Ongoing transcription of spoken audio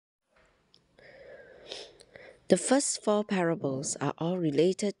The first four parables are all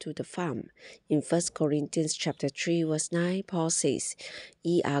related to the farm. In 1 Corinthians chapter 3 verse 9, Paul says,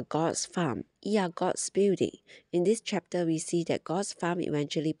 "Ye are God's farm, ye are God's building." In this chapter, we see that God's farm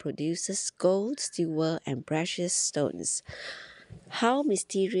eventually produces gold, silver, and precious stones. How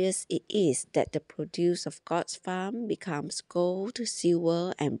mysterious it is that the produce of God's farm becomes gold,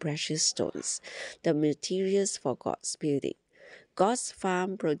 silver, and precious stones, the materials for God's building. God's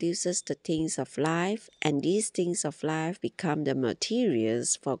farm produces the things of life, and these things of life become the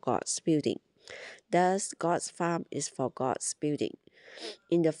materials for God's building. Thus, God's farm is for God's building.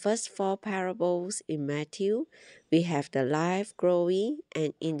 In the first four parables in Matthew, we have the life growing,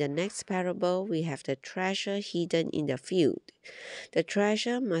 and in the next parable, we have the treasure hidden in the field. The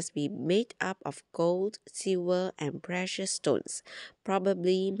treasure must be made up of gold, silver, and precious stones,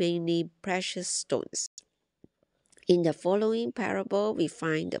 probably mainly precious stones. In the following parable, we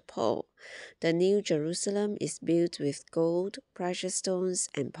find the pearl. The New Jerusalem is built with gold, precious stones,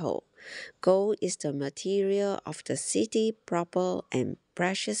 and pearl. Gold is the material of the city proper, and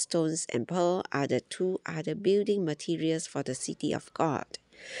precious stones and pearl are the two other building materials for the city of God.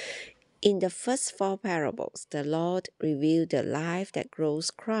 In the first four parables, the Lord revealed the life that grows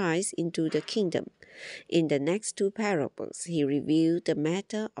Christ into the kingdom. In the next two parables, he revealed the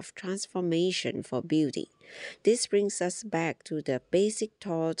matter of transformation for building. This brings us back to the basic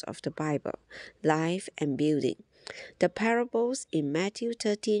thoughts of the Bible, life and building. The parables in Matthew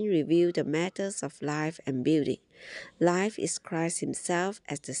 13 reveal the matters of life and building. Life is Christ himself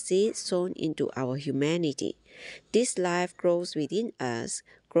as the seed sown into our humanity. This life grows within us,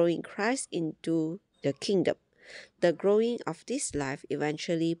 growing Christ into the kingdom. The growing of this life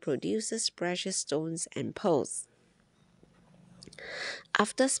eventually produces precious stones and pearls.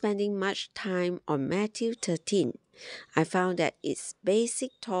 After spending much time on Matthew 13, I found that its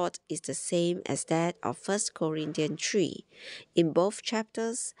basic thought is the same as that of 1 Corinthians 3. In both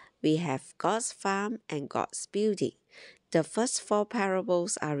chapters, we have God's farm and God's building. The first four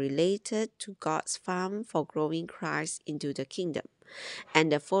parables are related to God's farm for growing Christ into the kingdom,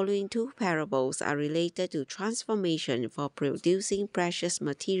 and the following two parables are related to transformation for producing precious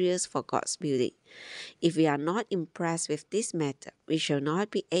materials for God's building. If we are not impressed with this method, we shall not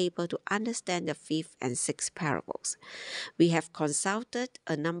be able to understand the fifth and sixth parables. We have consulted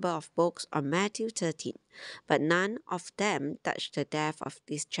a number of books on Matthew 13, but none of them touch the depth of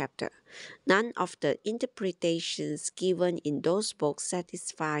this chapter. None of the interpretations given in those books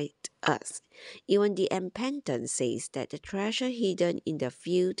satisfied us. Even the Pentateuch says that the treasure hidden in the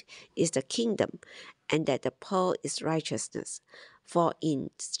field is the kingdom, and that the pearl is righteousness. For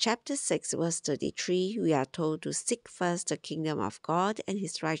in chapter 6, verse 33, we are told to seek first the kingdom of God and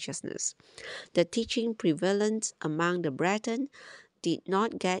his righteousness. The teaching prevalent among the brethren did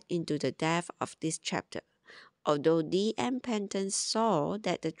not get into the depth of this chapter. Although D.M. Penton saw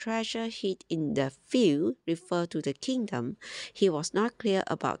that the treasure hid in the field referred to the kingdom, he was not clear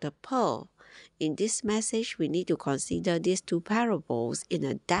about the pearl. In this message, we need to consider these two parables in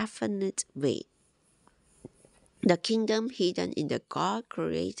a definite way. The kingdom hidden in the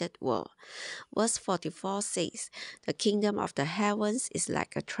God-created world. Verse 44 says, "The kingdom of the heavens is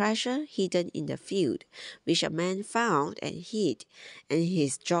like a treasure hidden in the field, which a man found and hid, and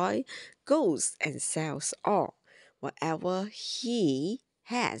his joy goes and sells all, whatever he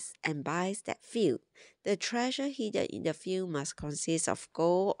has, and buys that field. The treasure hidden in the field must consist of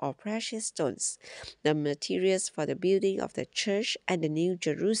gold or precious stones, the materials for the building of the church and the New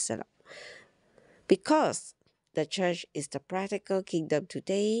Jerusalem. Because the church is the practical kingdom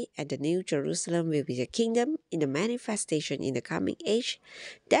today, and the New Jerusalem will be the kingdom in the manifestation in the coming age.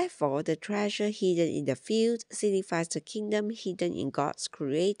 Therefore, the treasure hidden in the field signifies the kingdom hidden in God's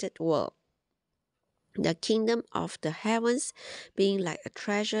created world. The kingdom of the heavens being like a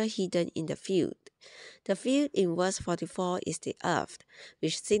treasure hidden in the field. The field in verse 44 is the earth,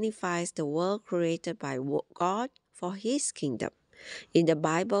 which signifies the world created by God for his kingdom. In the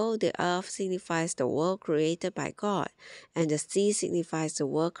Bible, the earth signifies the world created by God, and the sea signifies the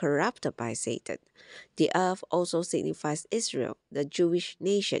world corrupted by Satan. The earth also signifies Israel, the Jewish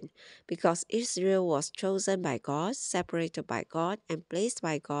nation, because Israel was chosen by God, separated by God, and placed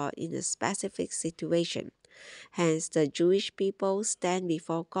by God in a specific situation. Hence, the Jewish people stand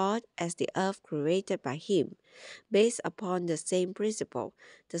before God as the earth created by him. Based upon the same principle,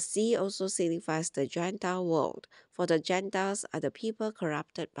 the sea also signifies the Gentile world, for the Gentiles are the people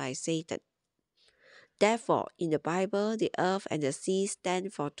corrupted by Satan. Therefore, in the Bible, the earth and the sea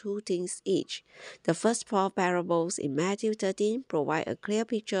stand for two things each. The first four parables in Matthew 13 provide a clear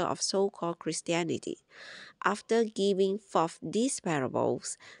picture of so-called Christianity. After giving forth these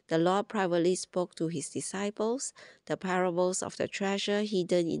parables, the Lord privately spoke to his disciples, the parables of the treasure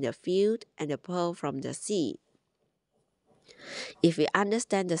hidden in the field and the pearl from the sea. If we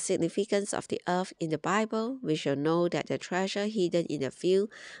understand the significance of the earth in the Bible, we shall know that the treasure hidden in the field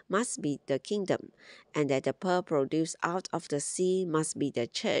must be the kingdom, and that the pearl produced out of the sea must be the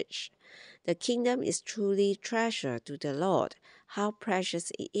church. The kingdom is truly treasure to the Lord. How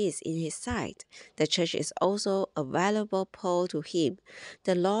precious it is in His sight. The church is also a valuable pearl to Him.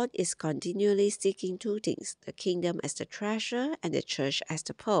 The Lord is continually seeking two things, the kingdom as the treasure and the church as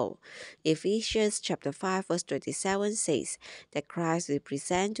the pearl. Ephesians chapter 5 verse 27 says that Christ will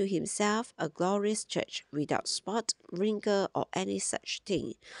present to Himself a glorious church without spot, wrinkle, or any such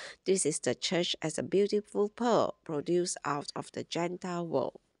thing. This is the church as a beautiful pearl produced out of the Gentile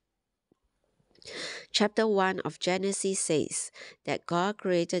world. Chapter 1 of Genesis says that God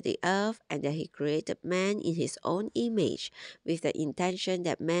created the earth and that He created man in His own image with the intention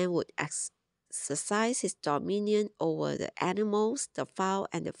that man would exercise his dominion over the animals, the fowl,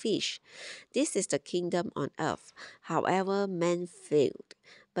 and the fish. This is the kingdom on earth. However, man failed.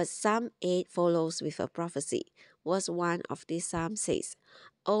 But Psalm 8 follows with a prophecy. Verse 1 of this psalm says,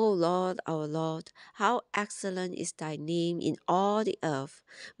 O Lord, our Lord, how excellent is thy name in all the earth,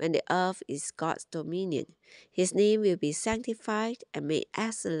 when the earth is God's dominion. His name will be sanctified and made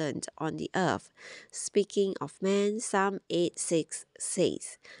excellent on the earth. Speaking of man, Psalm 8:6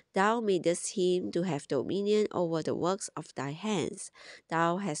 says, Thou madest him to have dominion over the works of thy hands.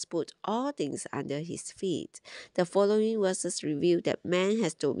 Thou hast put all things under his feet. The following verses reveal that man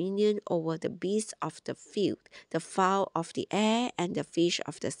has dominion over the beasts of the field, the fowl of the air, and the fish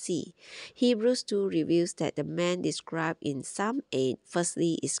of the sea. Hebrews 2 reveals that the man described in Psalm 8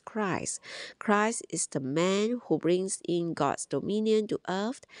 firstly is Christ. Christ is the man who brings in God's dominion to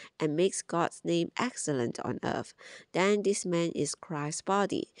earth and makes God's name excellent on earth. Then this man is Christ's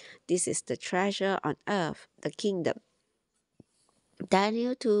body. This is the treasure on earth, the kingdom.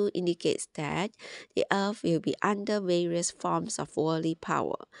 Daniel 2 indicates that the earth will be under various forms of worldly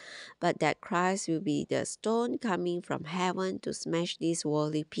power, but that Christ will be the stone coming from heaven to smash these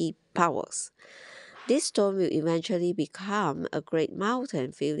worldly powers. This stone will eventually become a great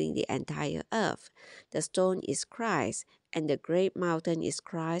mountain filling the entire earth. The stone is Christ, and the great mountain is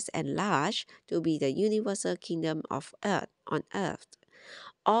Christ enlarged to be the universal kingdom of earth on earth.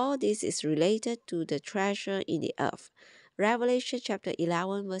 All this is related to the treasure in the earth. Revelation chapter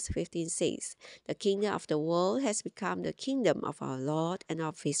 11 verse 15 says, The kingdom of the world has become the kingdom of our Lord and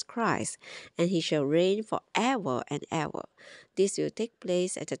of His Christ, and He shall reign forever and ever. This will take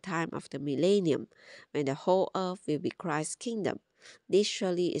place at the time of the millennium, when the whole earth will be Christ's kingdom. This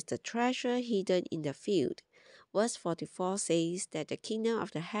surely is the treasure hidden in the field. Verse 44 says that the kingdom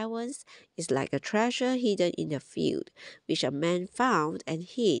of the heavens is like a treasure hidden in the field, which a man found and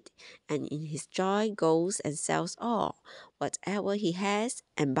hid, and in his joy goes and sells all, whatever he has,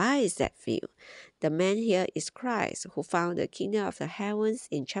 and buys that field. The man here is Christ, who found the kingdom of the heavens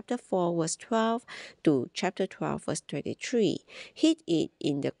in chapter 4 verse 12 to chapter 12 verse 23, hid it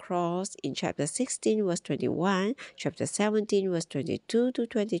in the cross in chapter 16 verse 21, chapter 17 verse 22 to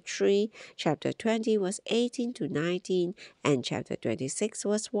 23, chapter 20 verse 18 to 19, and chapter 26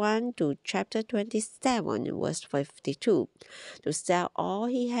 verse 1 to chapter 27 verse 52, to sell all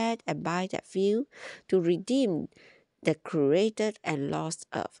he had and buy that field, to redeem the created and lost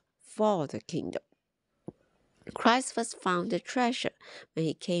earth for the kingdom. Christ first found the treasure when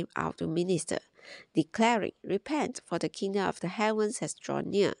He came out to minister, declaring, Repent, for the kingdom of the heavens has drawn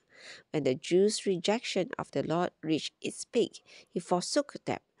near. When the Jews' rejection of the Lord reached its peak, He forsook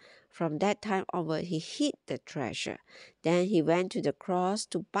them. From that time onward, He hid the treasure. Then He went to the cross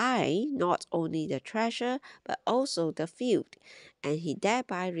to buy not only the treasure, but also the field, and He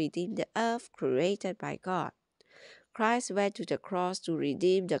thereby redeemed the earth created by God. Christ went to the cross to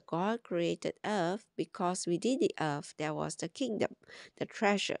redeem the God-created earth, because within the earth there was the kingdom, the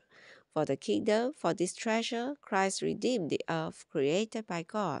treasure. For this treasure, Christ redeemed the earth created by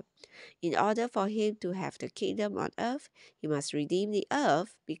God. In order for Him to have the kingdom on earth, He must redeem the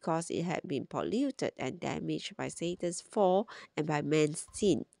earth, because it had been polluted and damaged by Satan's fall and by man's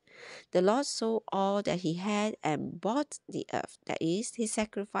sin. The Lord sold all that He had and bought the earth. That is, He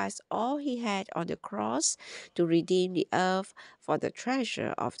sacrificed all He had on the cross to redeem the earth for the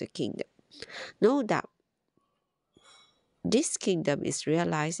treasure of the kingdom. No doubt, this kingdom is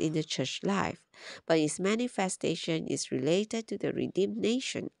realized in the church life, but its manifestation is related to the redeemed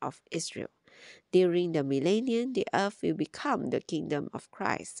nation of Israel. During the millennium, the earth will become the kingdom of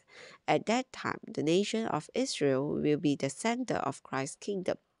Christ. At that time, the nation of Israel will be the center of Christ's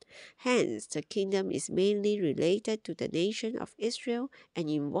kingdom. Hence, the kingdom is mainly related to the nation of Israel and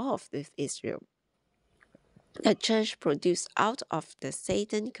involved with Israel. The church produced out of the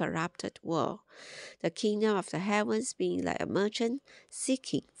Satan-corrupted world, the kingdom of the heavens being like a merchant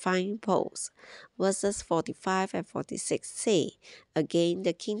seeking fine pearls. Verses 45 and 46 say, Again,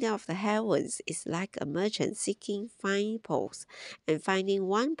 the kingdom of the heavens is like a merchant seeking fine pearls, and finding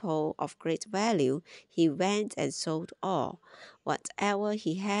one pearl of great value, he went and sold all. Whatever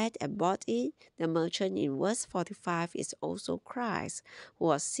he had and bought it. The merchant in verse 45 is also Christ, who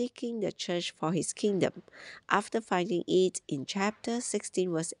was seeking the church for his kingdom. After finding it in chapter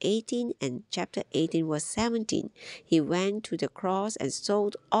 16 verse 18 and chapter 18 verse 17, he went to the cross and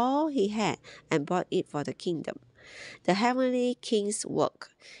sold all he had and bought it for the kingdom. The heavenly king's work.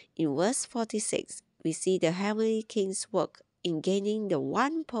 In verse 46, we see the heavenly king's work in gaining the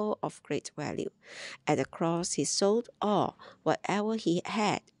one pearl of great value. At the cross, he sold all, whatever he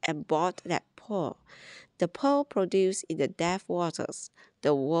had, and bought that pearl. The pearl produced in the death waters,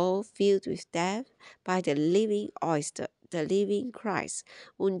 the world filled with death, by the living oyster, the living Christ,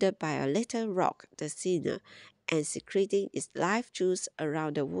 wounded by a little rock, the sinner, and secreting its life juice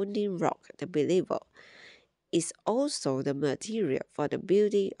around the wounding rock, the believer, is also the material for the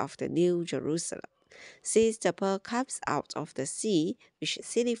building of the New Jerusalem. Since the pearl comes out of the sea, which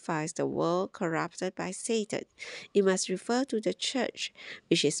signifies the world corrupted by Satan, it must refer to the church,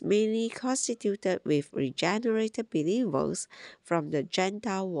 which is mainly constituted with regenerated believers from the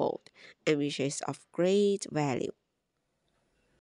Gentile world, and which is of great value.